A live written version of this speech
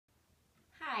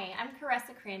Hi, I'm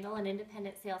Caressa Crandall, an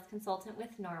independent sales consultant with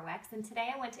Norwex, and today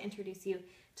I want to introduce you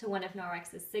to one of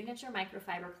Norwex's signature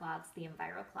microfiber cloths, the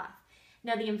Enviro Cloth.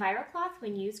 Now, the Enviro Cloth,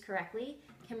 when used correctly,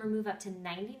 can remove up to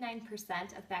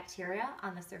 99% of bacteria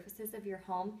on the surfaces of your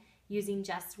home using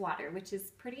just water, which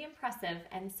is pretty impressive,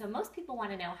 and so most people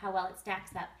want to know how well it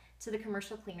stacks up to the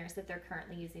commercial cleaners that they're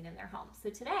currently using in their homes.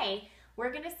 So today,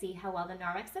 we're going to see how well the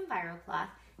Norwex Enviro Cloth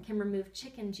can remove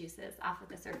chicken juices off of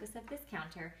the surface of this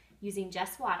counter using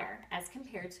just water as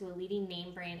compared to a leading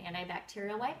name brand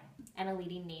antibacterial wipe and a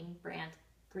leading name brand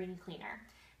green cleaner.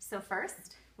 So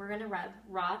first, we're going to rub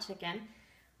raw chicken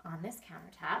on this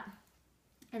countertop.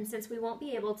 And since we won't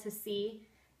be able to see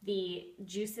the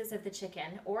juices of the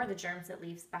chicken or the germs it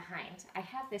leaves behind, I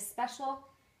have this special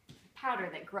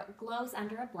powder that glows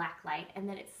under a black light, and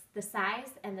then it's the size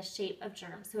and the shape of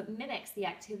germs. So it mimics the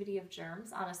activity of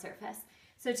germs on a surface.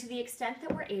 So to the extent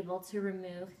that we're able to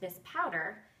remove this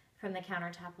powder from the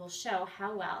countertop will show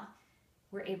how well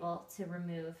we're able to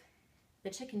remove the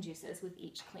chicken juices with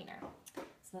each cleaner.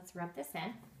 So let's rub this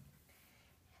in.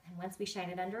 And once we shine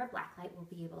it under a black light, we'll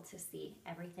be able to see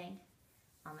everything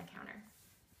on the counter.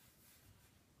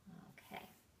 Okay.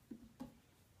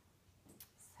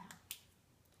 So,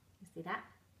 you see that?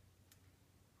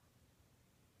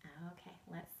 Okay,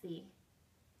 let's see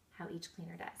how each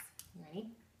cleaner does. You ready?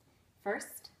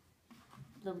 First,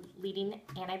 the leading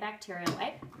antibacterial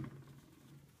wipe.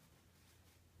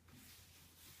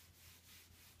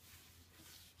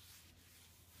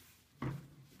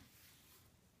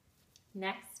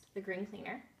 Next, the green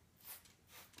cleaner.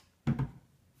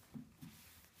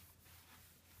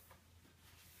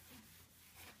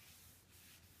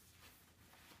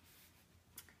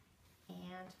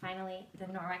 And finally, the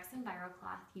Norwex Enviro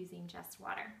Cloth using just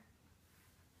water.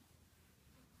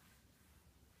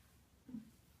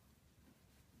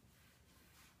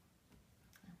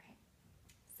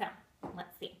 So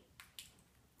let's see.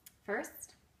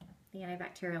 First, the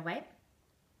antibacterial wipe.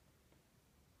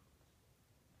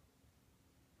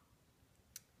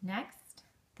 Next,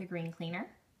 the green cleaner.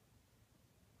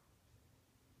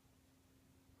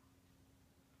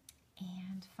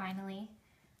 And finally,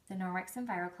 the Norwex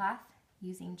Enviro Cloth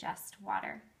using just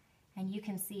water. And you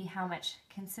can see how much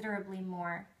considerably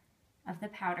more of the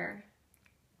powder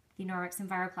the Norwex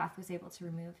Enviro Cloth was able to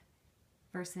remove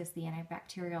versus the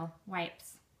antibacterial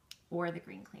wipes or the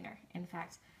green cleaner. In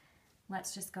fact,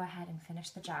 let's just go ahead and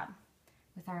finish the job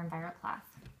with our Enviro Cloth.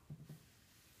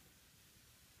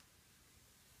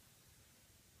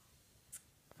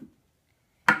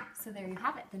 So there you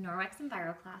have it, the Norwex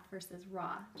Enviro Cloth versus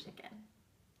raw chicken.